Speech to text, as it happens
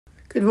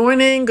Good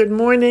morning. Good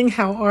morning.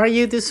 How are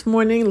you this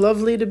morning?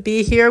 Lovely to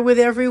be here with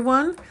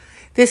everyone.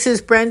 This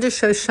is Brenda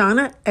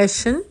Shoshana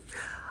Eschen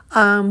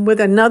with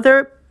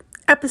another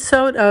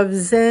episode of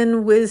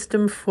Zen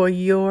Wisdom for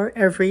Your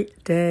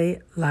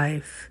Everyday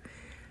Life.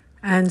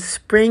 And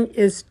spring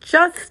is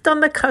just on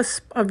the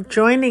cusp of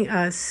joining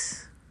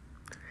us.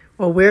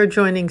 Well, we're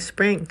joining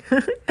spring.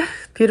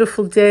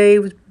 Beautiful day,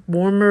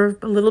 warmer,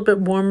 a little bit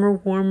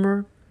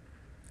warmer,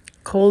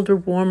 colder,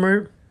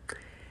 warmer.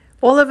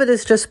 All of it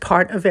is just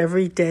part of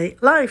everyday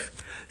life.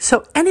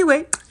 So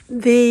anyway,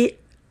 the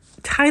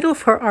title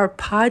for our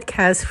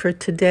podcast for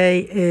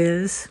today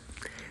is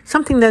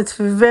something that's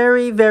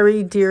very,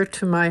 very dear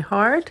to my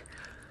heart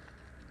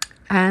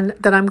and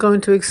that I'm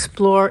going to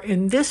explore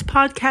in this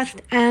podcast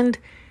and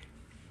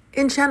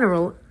in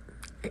general,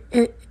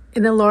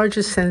 in a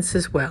larger sense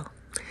as well.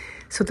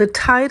 So the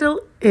title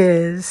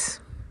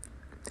is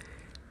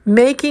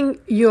Making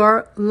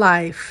Your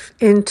Life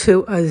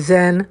into a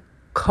Zen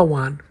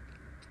Koan.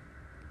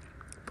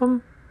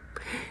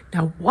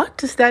 Now, what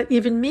does that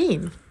even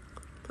mean?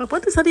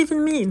 What does that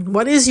even mean?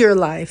 What is your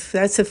life?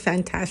 That's a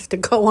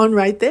fantastic koan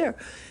right there.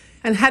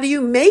 And how do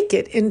you make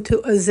it into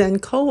a Zen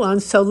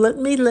koan? So let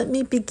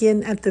me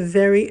begin at the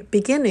very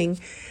beginning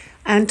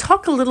and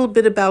talk a little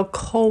bit about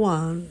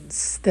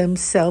koans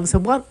themselves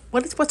and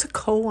what's a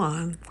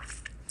koan.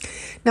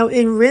 Now,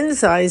 in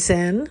Rinzai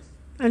Zen,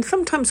 and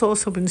sometimes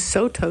also in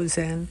Soto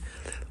Zen,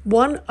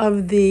 one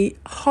of the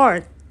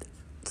heart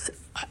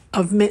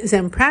of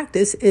Zen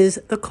practice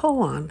is the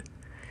koan.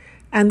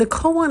 And the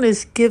koan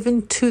is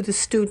given to the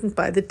student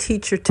by the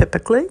teacher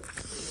typically.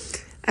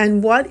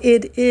 And what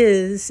it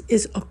is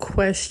a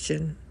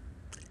question,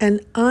 an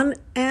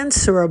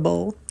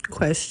unanswerable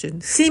question,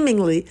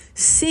 seemingly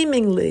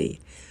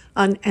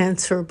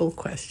unanswerable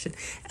question.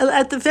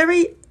 At the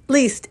very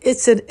least,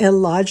 it's an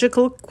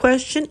illogical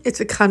question. It's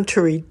a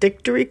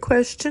contradictory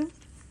question.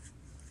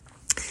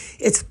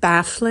 It's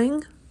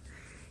baffling.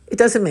 It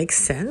doesn't make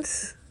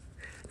sense.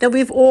 Now,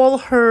 we've all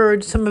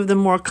heard some of the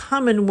more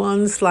common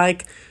ones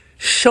like,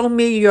 show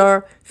me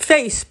your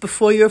face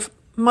before your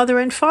mother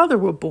and father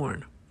were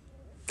born.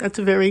 That's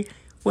a very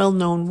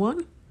well-known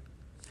one.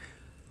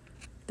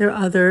 There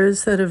are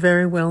others that are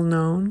very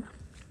well-known.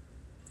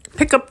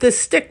 Pick up this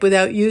stick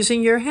without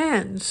using your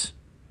hands.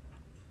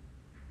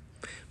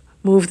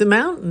 Move the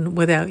mountain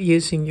without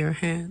using your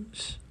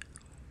hands.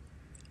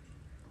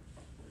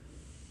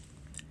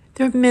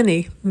 There are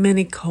many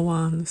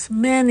koans,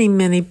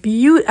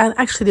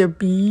 actually they're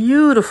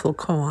beautiful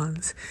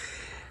koans.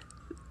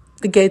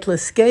 The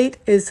Gateless Gate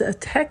is a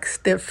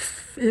text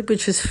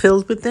which is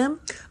filled with them.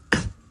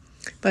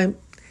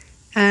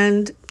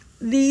 And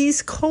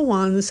these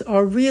koans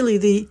are really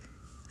the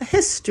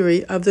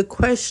history of the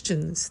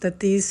questions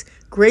that these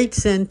great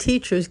Zen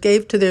teachers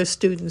gave to their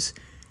students.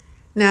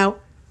 Now,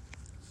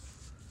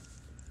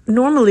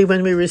 normally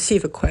when we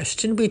receive a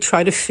question, we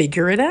try to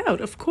figure it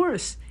out, of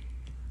course.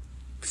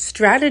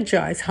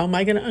 Strategize. How am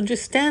I going to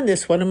understand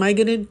this? What am I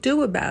going to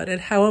do about it?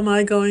 How am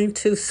I going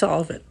to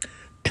solve it?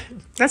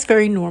 That's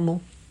very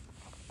normal.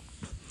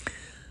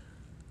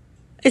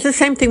 It's the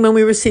same thing when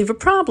we receive a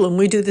problem.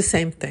 We do the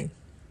same thing.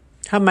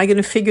 How am I going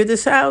to figure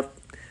this out?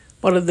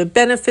 What are the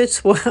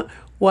benefits? What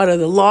are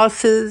the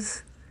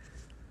losses?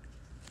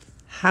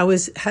 How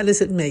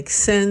does it make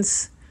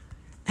sense?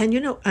 And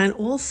and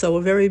also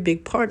a very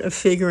big part of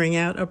figuring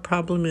out a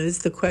problem is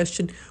the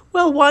question,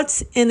 well,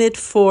 what's in it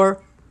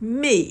for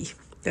me?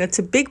 That's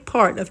a big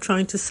part of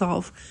trying to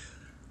solve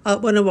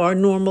one of our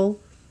normal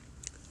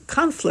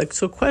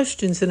conflicts or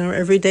questions in our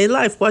everyday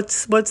life.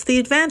 What's the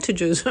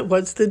advantages?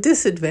 What's the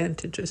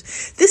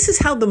disadvantages? This is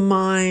how the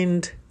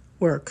mind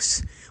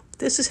works.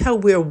 This is how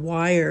we're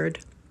wired.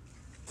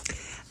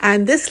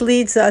 And this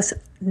leads us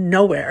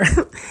nowhere.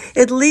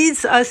 It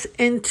leads us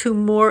into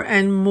more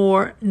and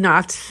more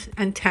knots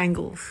and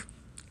tangles.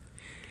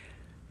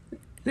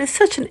 And it's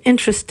such an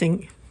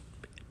interesting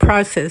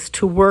process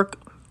to work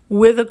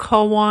with a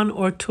koan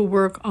or to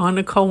work on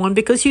a koan,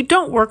 because you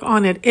don't work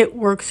on it, it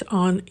works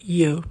on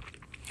you.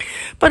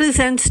 But a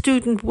Zen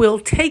student will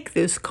take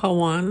this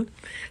koan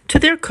to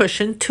their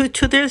cushion, to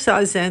their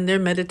zazen, their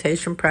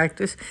meditation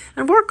practice,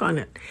 and work on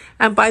it.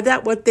 And by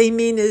that, what they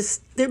mean is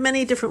there are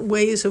many different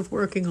ways of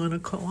working on a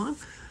koan.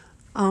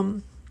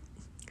 And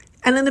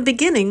in the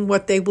beginning,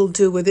 what they will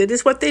do with it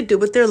is what they do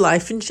with their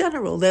life in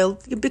general.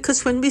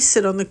 Because when we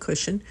sit on the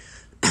cushion,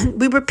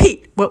 we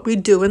repeat what we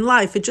do in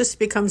life. It just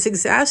becomes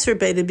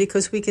exacerbated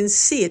because we can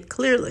see it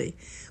clearly.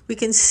 We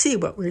can see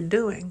what we're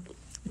doing,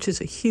 which is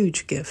a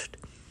huge gift.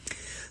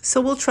 So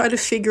we'll try to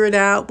figure it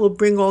out. We'll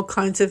bring all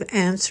kinds of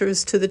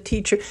answers to the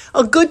teacher.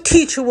 A good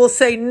teacher will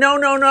say,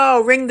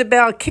 no, ring the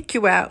bell, kick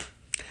you out.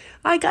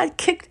 I got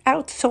kicked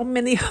out so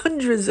many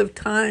hundreds of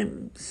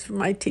times from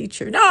my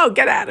teacher. No,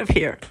 get out of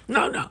here.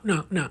 No.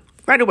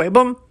 Right away,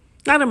 boom,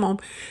 not a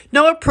moment.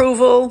 No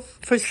approval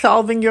for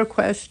solving your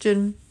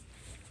question.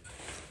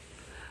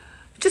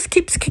 Just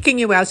keeps kicking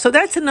you out. So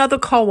that's another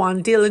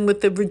koan, dealing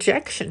with the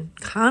rejection,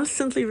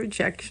 constantly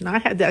rejection. I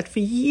had that for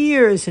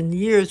years and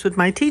years with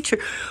my teacher,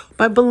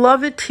 my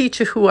beloved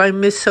teacher who I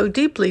miss so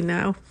deeply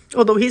now.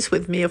 Although he's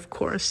with me, of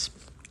course.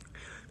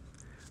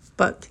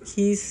 But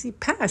he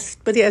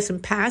passed. But he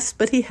hasn't passed,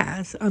 but he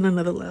has on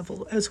another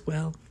level as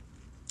well.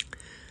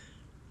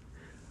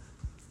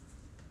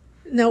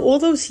 Now, all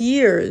those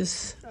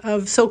years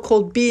of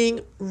so-called being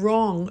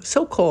wrong,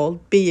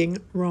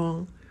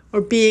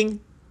 or being,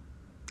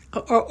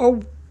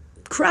 or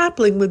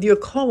grappling with your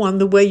koan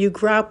the way you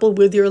grapple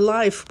with your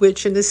life,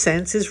 which in a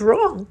sense is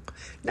wrong.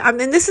 I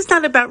mean, this is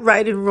not about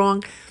right and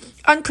wrong,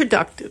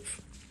 unproductive,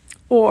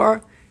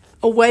 or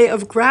a way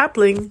of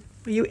grappling,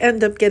 you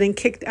end up getting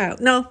kicked out.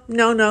 No,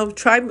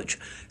 try.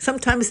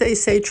 Sometimes they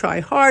say try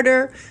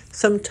harder.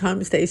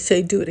 Sometimes they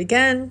say do it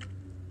again.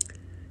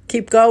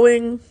 Keep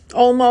going,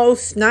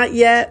 almost, not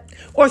yet.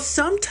 Or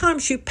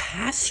sometimes you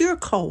pass your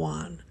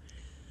koan.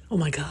 Oh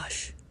my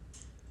gosh.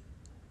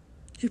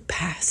 You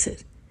pass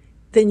it.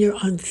 Then you're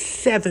on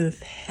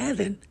seventh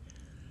heaven.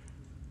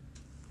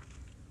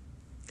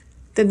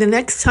 Then the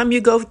next time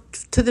you go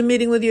to the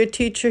meeting with your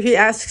teacher, he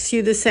asks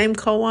you the same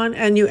koan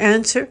and you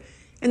answer,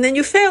 and then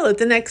you fail it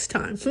the next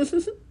time.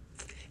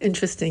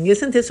 Interesting.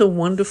 Isn't this a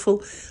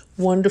wonderful,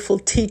 wonderful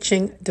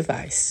teaching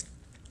device?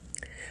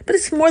 But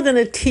it's more than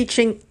a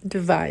teaching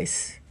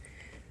device.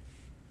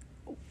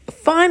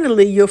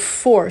 Finally, you're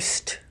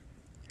forced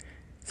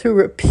through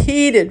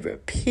repeated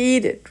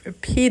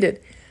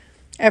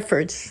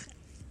efforts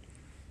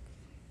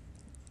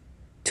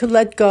to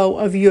let go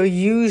of your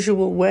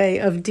usual way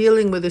of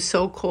dealing with a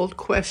so-called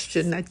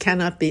question that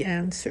cannot be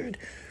answered,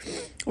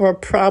 or a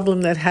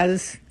problem that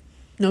has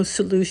no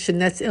solution,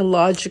 that's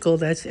illogical,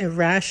 that's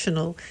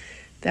irrational,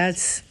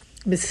 that's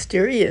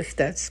mysterious,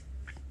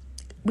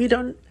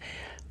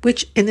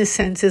 which in a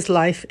sense is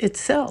life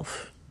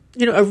itself.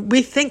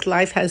 We think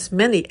life has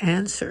many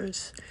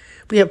answers.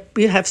 We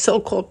have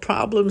so-called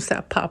problems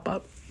that pop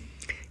up,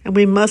 and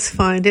we must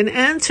find an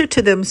answer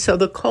to them. So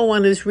the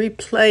koan is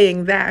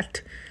replaying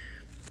that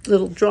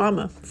little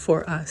drama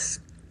for us.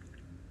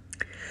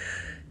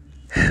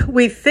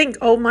 We think,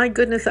 oh my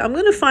goodness, I'm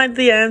going to find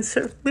the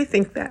answer. We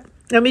think that.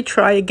 Let me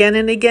try again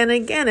and again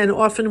and again. And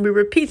often we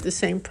repeat the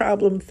same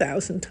problem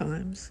 1,000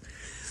 times.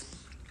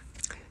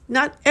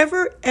 Not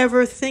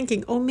ever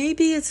thinking, oh,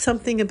 maybe it's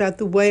something about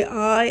the way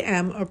I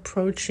am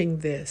approaching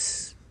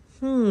this.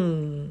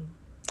 Maybe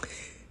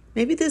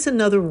there's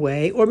another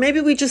way. Or maybe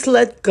we just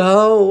let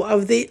go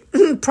of the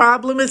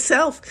problem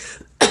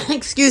itself,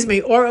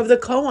 or of the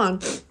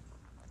koan.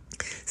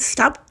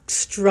 Stop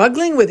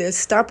struggling with it.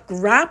 Stop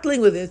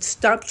grappling with it.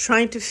 Stop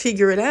trying to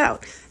figure it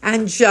out.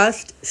 And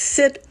just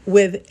sit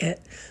with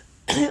it.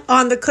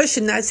 On the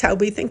cushion, that's how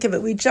we think of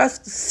it. We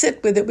just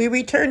sit with it. We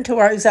return to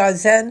our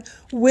zazen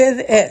with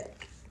it.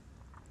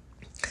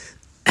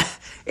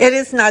 It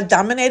is not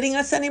dominating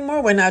us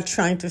anymore. We're not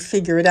trying to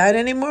figure it out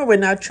anymore. We're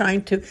not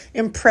trying to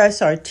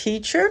impress our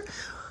teacher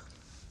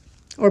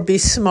or be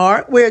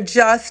smart. We're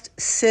just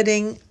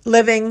sitting,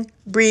 living,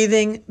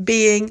 breathing,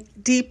 being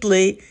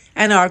deeply,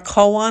 and our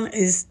koan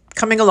is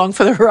coming along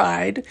for the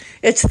ride.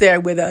 It's there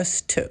with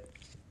us too.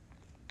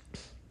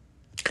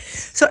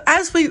 So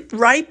as we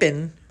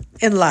ripen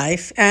in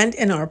life and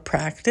in our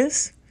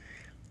practice,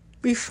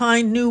 we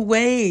find new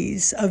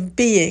ways of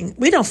being.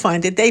 We don't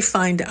find it, they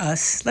find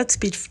us. Let's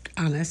be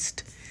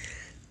honest.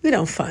 We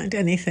don't find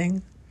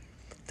anything.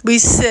 We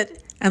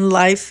sit and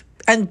life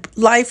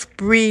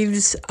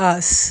breathes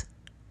us.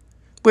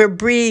 We're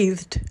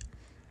breathed.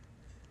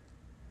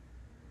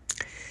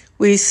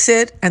 We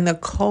sit and the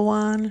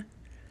koan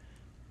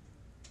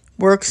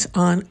works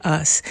on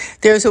us.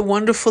 There's a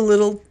wonderful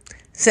little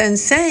Zen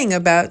saying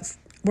about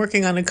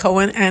working on a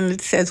koan, and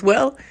it says,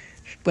 when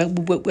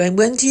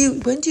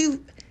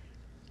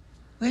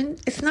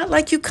it's not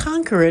like you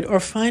conquer it or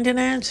find an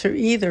answer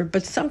either,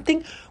 but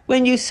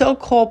when you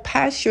so-called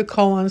pass your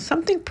koan,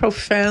 something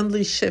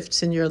profoundly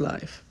shifts in your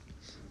life.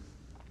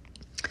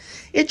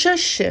 It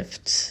just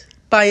shifts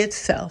by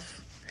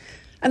itself.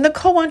 And the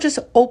koan just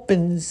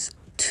opens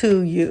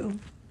to you.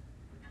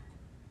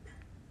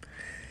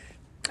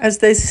 As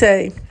they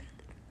say,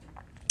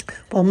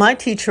 well, my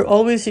teacher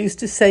always used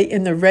to say,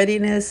 in the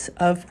readiness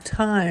of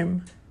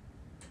time,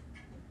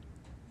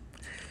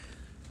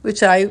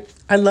 which I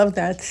love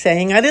that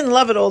saying. I didn't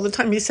love it all the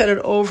time. He said it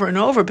over and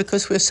over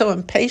because we're so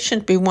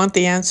impatient. We want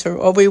the answer,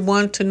 or we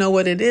want to know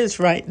what it is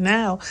right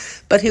now.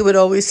 But he would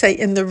always say,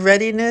 in the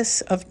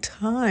readiness of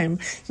time,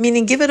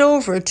 meaning give it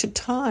over to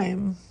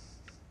time.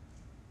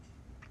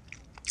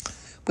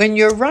 When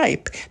you're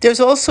ripe. There's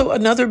also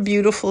another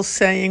beautiful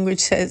saying which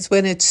says,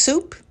 when it's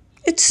soup,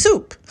 it's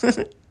soup.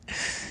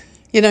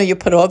 You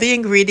put all the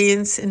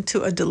ingredients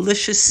into a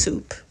delicious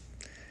soup.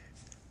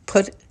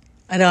 Put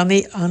it on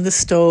the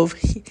stove.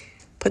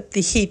 Put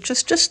the heat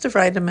just the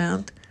right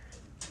amount.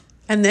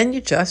 And then you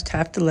just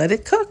have to let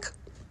it cook.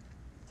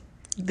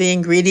 The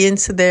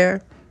ingredients are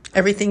there.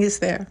 Everything is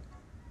there.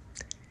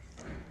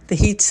 The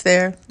heat's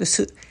there. The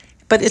soup.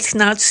 But it's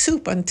not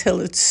soup until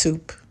it's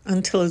soup.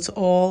 Until it's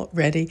all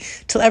ready.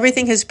 Till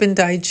everything has been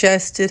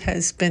digested,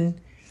 has been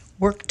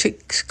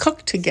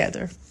cooked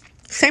together.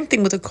 Same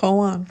thing with a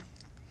koan.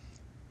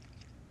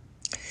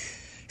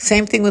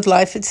 Same thing with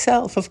life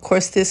itself. Of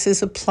course, this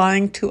is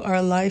applying to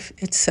our life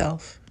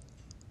itself.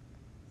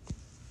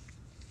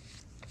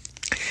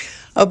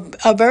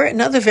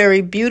 Another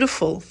very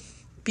beautiful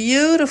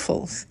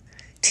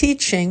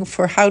teaching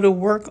for how to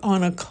work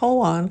on a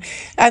koan.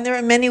 And there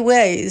are many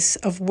ways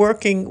of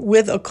working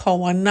with a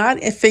koan, not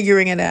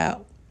figuring it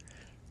out,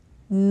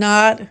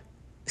 not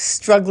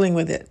struggling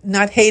with it,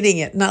 not hating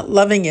it, not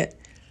loving it.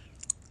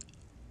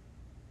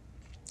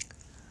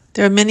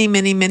 There are many,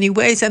 many, many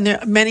ways, and there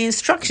are many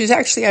instructions.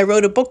 Actually, I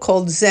wrote a book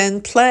called Zen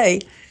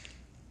Play,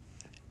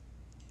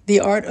 The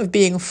Art of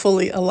Being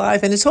Fully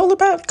Alive, and it's all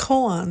about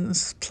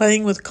koans,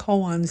 playing with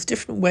koans,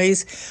 different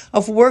ways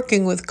of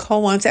working with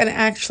koans, and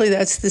actually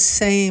that's the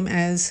same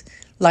as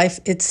life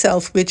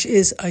itself, which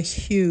is a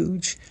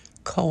huge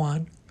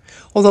koan,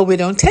 although we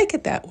don't take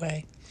it that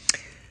way.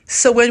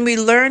 So when we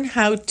learn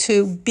how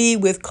to be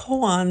with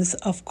koans,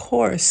 of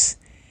course,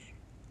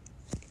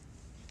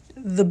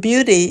 the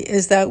beauty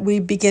is that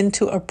we begin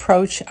to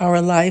approach our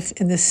life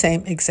in the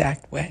same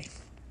exact way.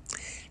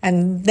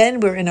 And then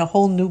we're in a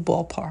whole new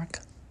ballpark.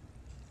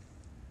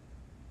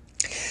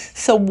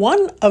 So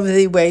one of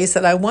the ways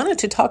that I wanted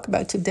to talk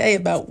about today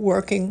about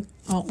working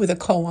with a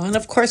koan,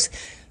 of course,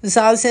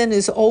 Zazen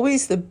is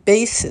always the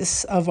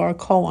basis of our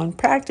koan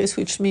practice,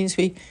 which means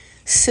we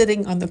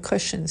sitting on the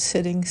cushion,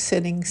 sitting,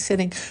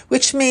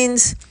 which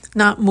means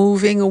not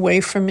moving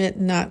away from it,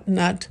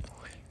 not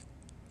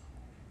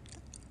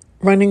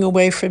running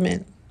away from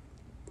it,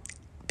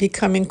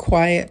 becoming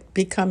quiet,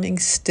 becoming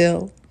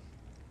still,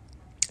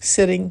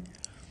 sitting,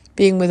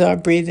 being with our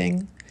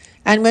breathing.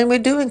 And when we're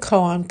doing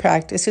koan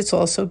practice, it's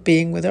also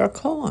being with our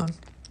koan,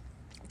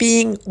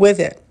 being with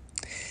it,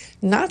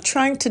 not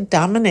trying to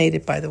dominate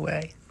it, by the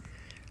way,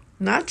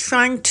 not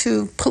trying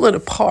to pull it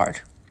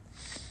apart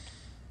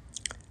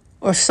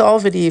or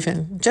solve it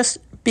even, just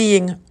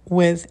being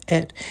with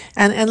it.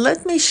 And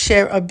let me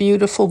share a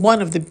beautiful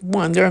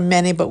there are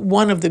many, but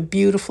one of the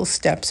beautiful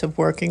steps of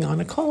working on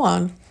a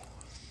koan,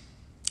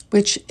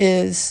 which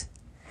is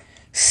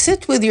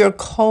sit with your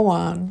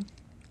koan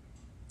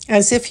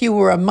as if you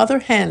were a mother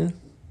hen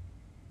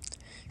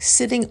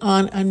sitting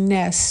on a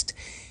nest,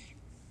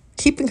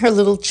 keeping her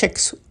little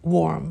chicks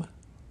warm.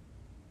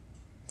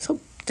 So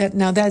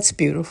that's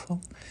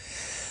beautiful.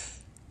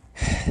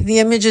 The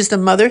image is the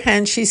mother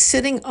hen. She's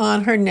sitting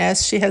on her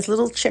nest. She has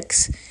little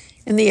chicks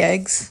in the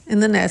eggs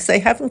in the nest. They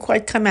haven't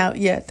quite come out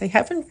yet. They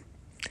haven't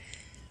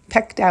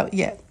pecked out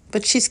yet.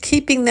 But she's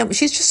keeping them.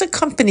 She's just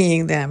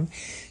accompanying them.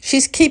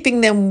 She's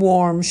keeping them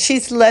warm.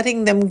 She's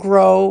letting them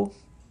grow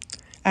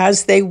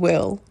as they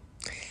will.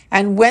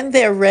 And when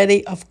they're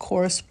ready, of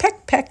course,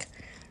 peck, peck,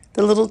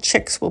 the little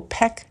chicks will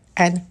peck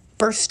and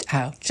burst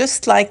out,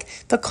 just like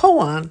the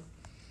koan.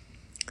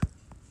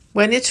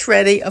 When it's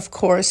ready, of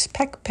course,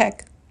 peck,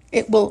 peck,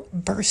 it will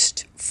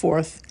burst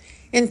forth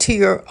into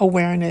your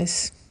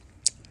awareness.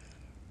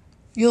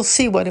 You'll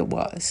see what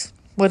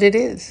it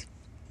is.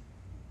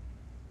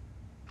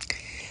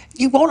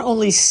 You won't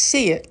only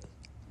see it,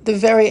 the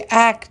very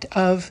act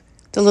of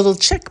the little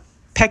chick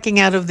pecking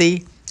out of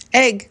the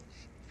egg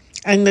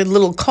and the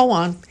little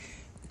koan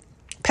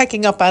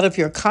pecking up out of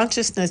your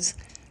consciousness,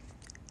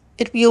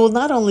 you will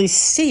not only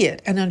see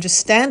it and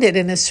understand it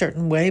in a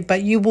certain way,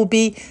 but you will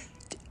be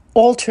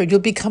altered.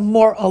 You'll become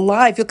more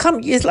alive.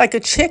 It's like a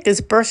chick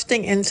is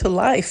bursting into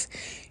life.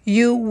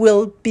 You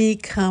will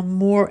become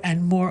more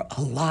and more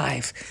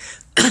alive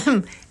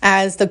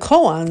as the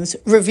koans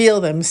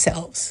reveal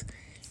themselves.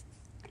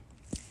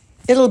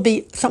 It'll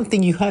be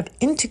something you have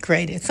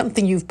integrated,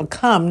 something you've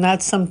become,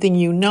 not something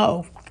you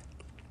know.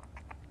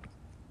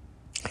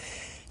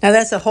 Now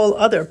that's a whole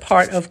other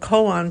part of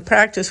koan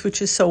practice,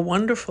 which is so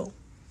wonderful.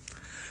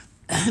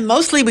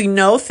 Mostly we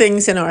know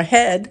things in our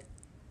head.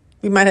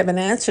 We might have an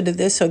answer to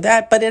this or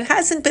that, but it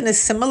hasn't been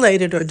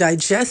assimilated or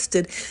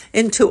digested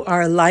into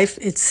our life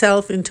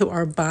itself, into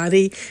our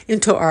body,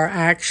 into our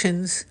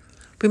actions.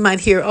 We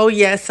might hear, oh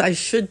yes, I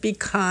should be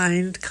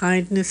kind.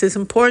 Kindness is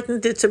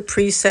important. It's a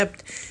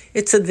precept.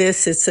 It's a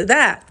this, it's a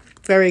that.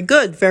 Very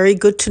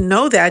good to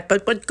know that.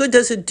 But what good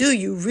does it do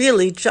you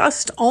really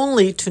just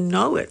only to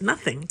know it?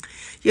 Nothing.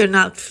 You're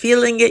not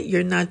feeling it.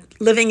 You're not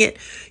living it.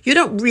 You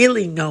don't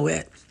really know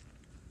it.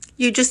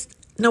 You just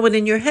know it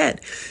in your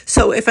head.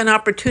 So if an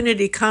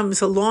opportunity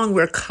comes along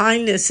where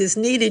kindness is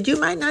needed, you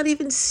might not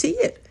even see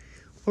it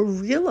or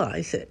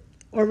realize it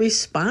or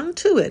respond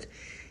to it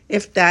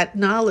if that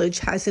knowledge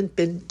hasn't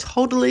been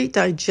totally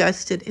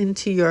digested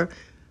into your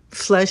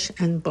flesh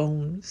and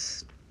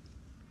bones.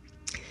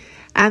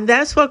 And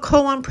that's what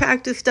koan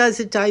practice does.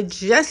 It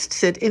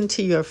digests it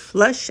into your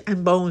flesh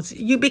and bones.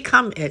 You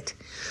become it.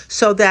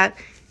 So that,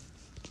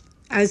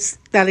 as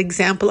that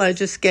example I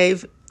just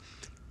gave,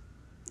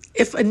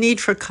 if a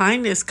need for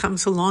kindness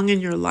comes along in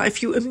your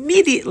life, you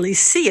immediately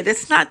see it.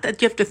 It's not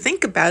that you have to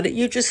think about it.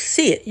 You just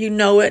see it. You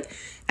know it,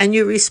 and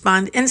you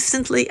respond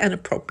instantly and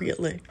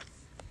appropriately.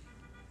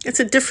 It's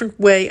a different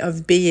way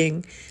of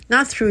being,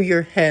 not through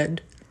your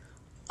head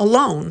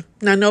alone.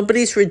 Now,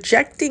 nobody's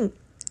rejecting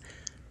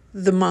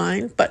the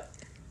mind, but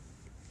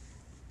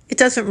it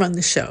doesn't run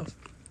the show.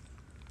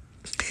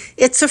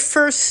 It's a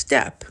first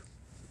step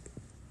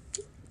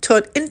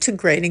toward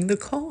integrating the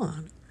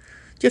koan.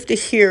 You have to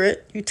hear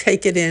it, you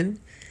take it in.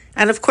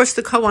 And of course,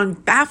 the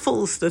koan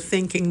baffles the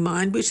thinking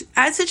mind, which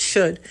as it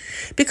should,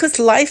 because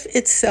life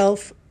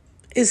itself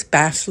is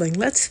baffling.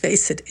 Let's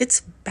face it,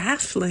 it's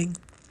baffling.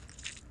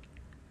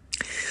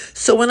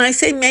 So when I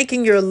say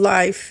making your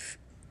life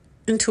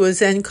into a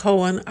Zen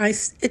koan,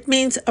 it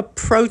means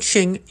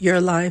approaching your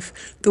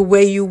life the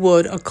way you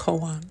would a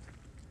koan.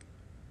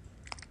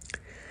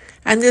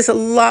 And there's a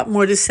lot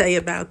more to say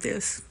about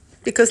this,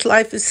 because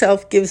life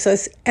itself gives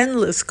us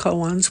endless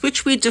koans,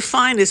 which we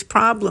define as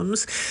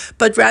problems.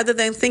 But rather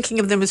than thinking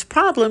of them as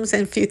problems,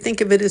 and if you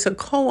think of it as a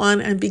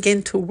koan and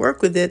begin to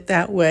work with it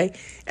that way,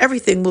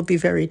 everything will be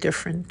very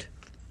different.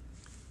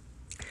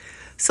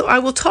 So I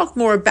will talk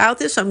more about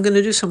this. I'm going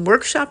to do some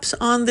workshops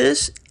on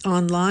this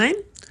online.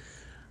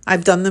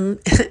 I've done them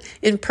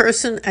in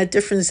person at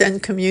different Zen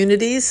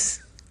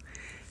communities.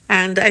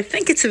 And I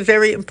think it's a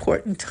very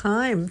important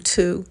time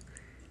to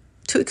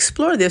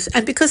explore this.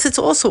 And because it's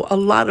also a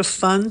lot of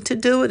fun to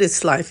do it,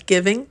 it's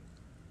life-giving.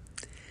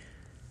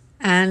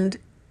 And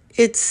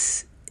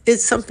it's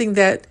something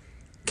that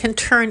can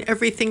turn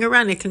everything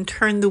around. It can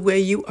turn the way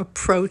you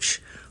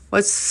approach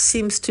what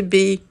seems to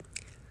be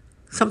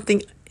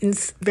something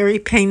very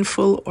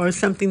painful or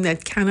something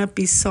that cannot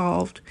be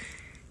solved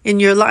in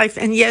your life.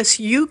 And yes,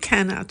 you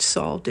cannot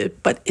solve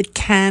it, but it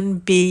can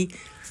be,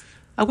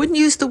 I wouldn't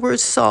use the word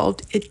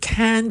solved, it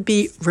can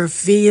be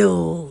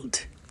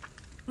revealed.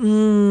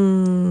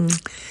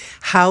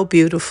 How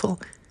beautiful.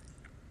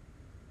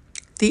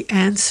 The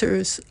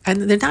answers,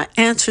 and they're not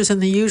answers in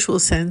the usual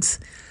sense,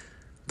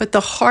 but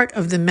the heart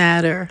of the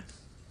matter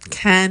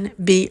can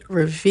be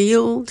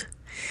revealed.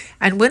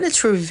 And when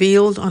it's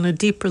revealed on a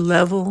deeper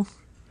level,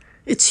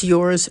 it's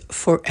yours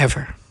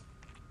forever.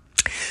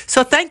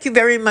 So thank you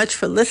very much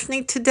for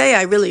listening today.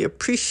 I really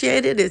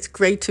appreciate it. It's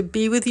great to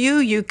be with you.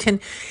 You can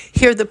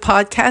hear the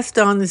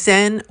podcast on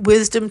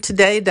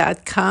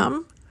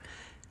zenwisdomtoday.com.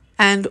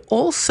 And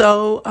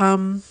also,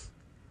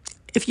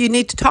 if you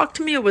need to talk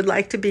to me or would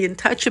like to be in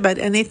touch about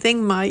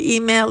anything, my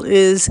email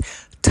is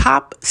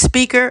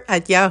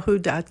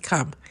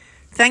topspeaker@yahoo.com.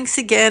 Thanks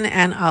again,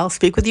 and I'll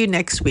speak with you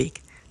next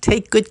week.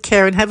 Take good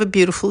care and have a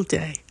beautiful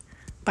day.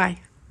 Bye.